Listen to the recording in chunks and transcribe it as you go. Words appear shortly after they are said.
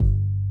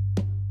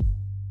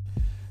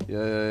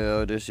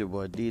Yo, this your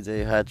boy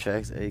DJ Hot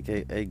Tracks,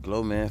 aka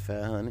Glowman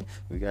 500.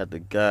 We got the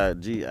guy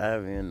G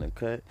Ivy in the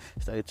cut.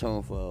 Stay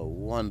tuned for a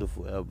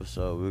wonderful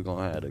episode. We're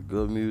gonna have the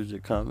good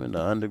music coming, the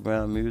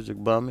underground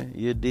music bumming.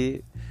 You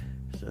dig?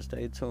 So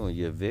stay tuned,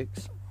 you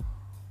Vicks.